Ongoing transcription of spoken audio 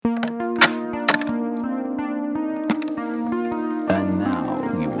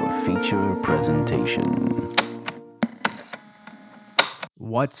Amateur presentation.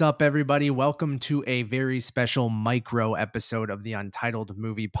 What's up, everybody? Welcome to a very special micro episode of the Untitled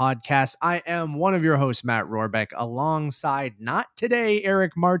Movie Podcast. I am one of your hosts, Matt Rohrbeck, alongside not today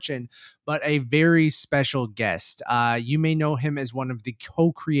Eric Marchin, but a very special guest. You may know him as one of the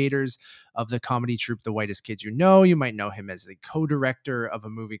co-creators of the comedy troupe The Whitest Kids You Know. You might know him as the co-director of a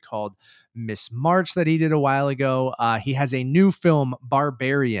movie called Miss March that he did a while ago. He has a new film,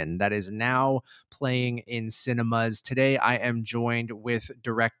 Barbarian, that is now playing in cinemas. Today, I am joined with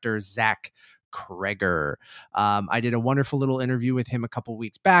director Zach Cregger. I did a wonderful little interview with him a couple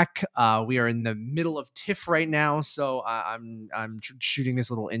weeks back. We are in the middle of TIFF right now, so I'm shooting this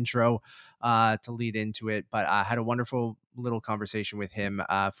little intro to lead into it. But I had a wonderful little conversation with him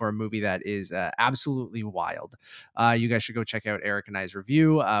for a movie that is absolutely wild. You guys should go check out Eric and I's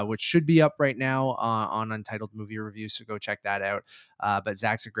review, which should be up right now on Untitled Movie Review. So go check that out. But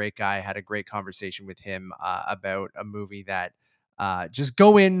Zach's a great guy. Had a great conversation with him about a movie that just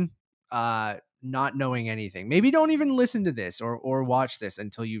go in not knowing anything. Maybe don't even listen to this or watch this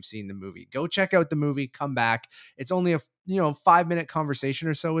until you've seen the movie. Go check out the movie, come back. It's only a 5-minute conversation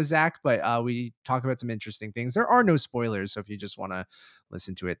or so with Zach, but we talk about some interesting things. There are no spoilers, so if you just want to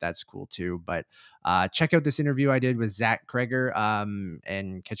listen to it, that's cool too. But check out this interview I did with Zach Cregger,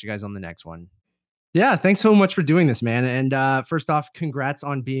 and catch you guys on the next one. Yeah, thanks so much for doing this, man. And first off, congrats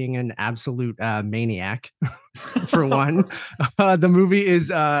on being an absolute maniac, for one. The movie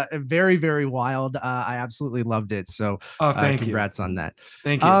is very, very wild. I absolutely loved it. So congrats on that.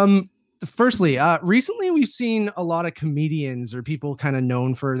 Thank you. Firstly, recently we've seen a lot of comedians or people kind of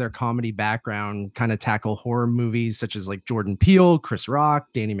known for their comedy background kind of tackle horror movies such as like Jordan Peele, Chris Rock,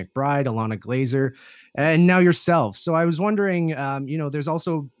 Danny McBride, Alana Glazer, and now yourself. So I was wondering, there's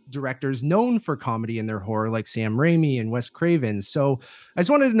also directors known for comedy in their horror like Sam Raimi and Wes Craven. So I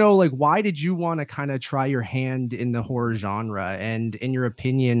just wanted to know, like, why did you want to kind of try your hand in the horror genre? And in your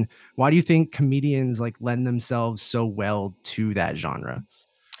opinion, why do you think comedians like lend themselves so well to that genre?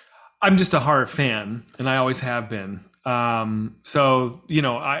 I'm just a horror fan, and I always have been. So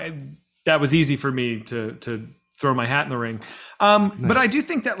that was easy for me to throw my hat in the ring. Nice. But I do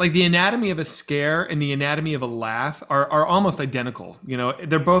think that like the anatomy of a scare and the anatomy of a laugh are almost identical.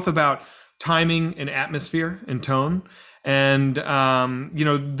 They're both about timing and atmosphere and tone. And,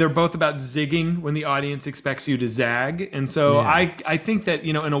 they're both about zigging when the audience expects you to zag. And so yeah. I think that,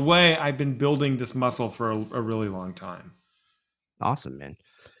 in a way, I've been building this muscle for a really long time. Awesome, man.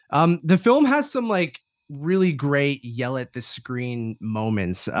 The film has some like really great yell at the screen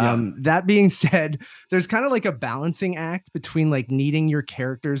moments. That being said, there's kind of like a balancing act between like needing your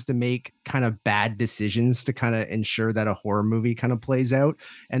characters to make kind of bad decisions to kind of ensure that a horror movie kind of plays out,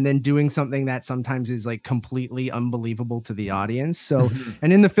 and then doing something that sometimes is like completely unbelievable to the audience. So,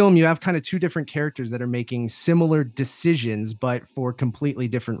 and in the film, you have kind of two different characters that are making similar decisions, but for completely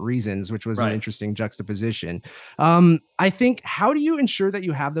different reasons, which was an interesting juxtaposition. I think, how do you ensure that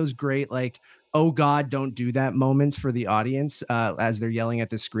you have those great, like, oh God, don't do that moments for the audience as they're yelling at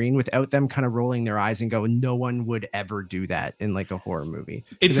the screen without them kind of rolling their eyes and go, no one would ever do that in like a horror movie?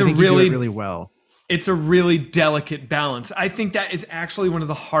 It's really well. It's a really delicate balance. I think that is actually one of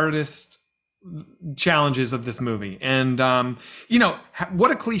the hardest challenges of this movie. And,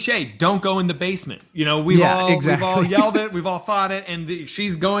 what a cliche. Don't go in the basement. We've all yelled it. We've all thought it. And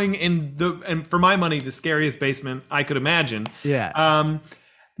she's going in and for my money, the scariest basement I could imagine. Yeah.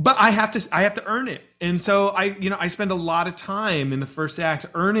 But I have to earn it. And so I spend a lot of time in the first act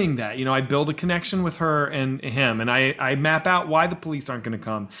earning that. I build a connection with her and him, and I map out why the police aren't going to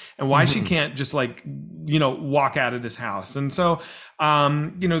come and why she can't just walk out of this house. And so,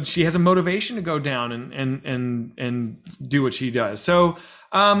 she has a motivation to go down and do what she does. So,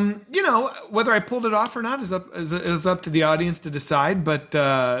 whether I pulled it off or not is up to the audience to decide. But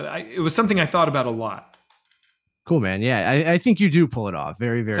it was something I thought about a lot. Cool, man. Yeah, I think you do pull it off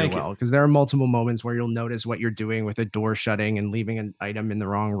very, very well, because there are multiple moments where you'll notice what you're doing with a door shutting and leaving an item in the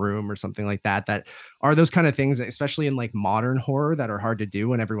wrong room or something like that. That are those kind of things, especially in like modern horror, that are hard to do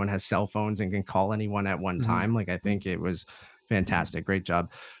when everyone has cell phones and can call anyone at one time. Like, I think it was fantastic. Great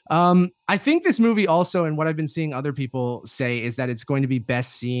job. I think this movie also, and what I've been seeing other people say, is that it's going to be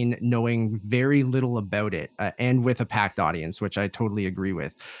best seen knowing very little about it and with a packed audience, which I totally agree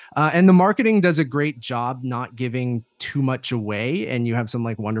with. And the marketing does a great job not giving too much away, and you have some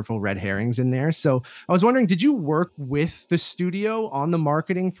like wonderful red herrings in there. So I was wondering, did you work with the studio on the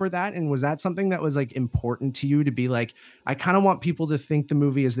marketing for that? And was that something that was like important to you to be like, I kind of want people to think the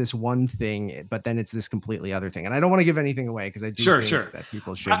movie is this one thing, but then it's this completely other thing? And I don't want to give anything away because because I do think that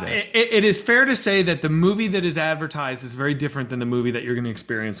people should. It is fair to say that the movie that is advertised is very different than the movie that you're going to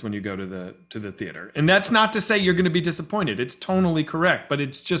experience when you go to the theater. And that's not to say you're going to be disappointed. It's tonally correct, but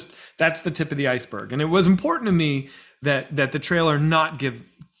it's just that's the tip of the iceberg. And it was important to me that the trailer not give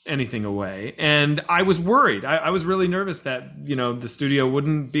anything away. And I was worried. I was really nervous that, the studio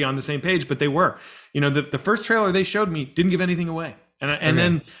wouldn't be on the same page, but they were. The first trailer they showed me didn't give anything away. And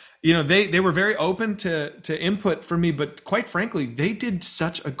then they were very open to input from me, but quite frankly, they did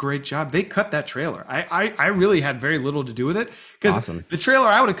such a great job. They cut that trailer. I really had very little to do with it because the trailer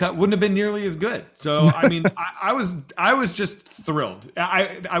I would have cut wouldn't have been nearly as good. So, I mean, I was just thrilled.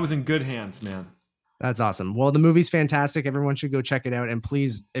 I was in good hands, man. That's awesome. Well, the movie's fantastic. Everyone should go check it out. And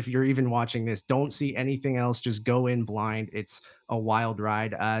please, if you're even watching this, don't see anything else. Just go in blind. It's a wild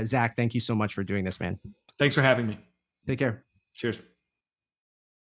ride. Zach, thank you so much for doing this, man. Thanks for having me. Take care. Cheers.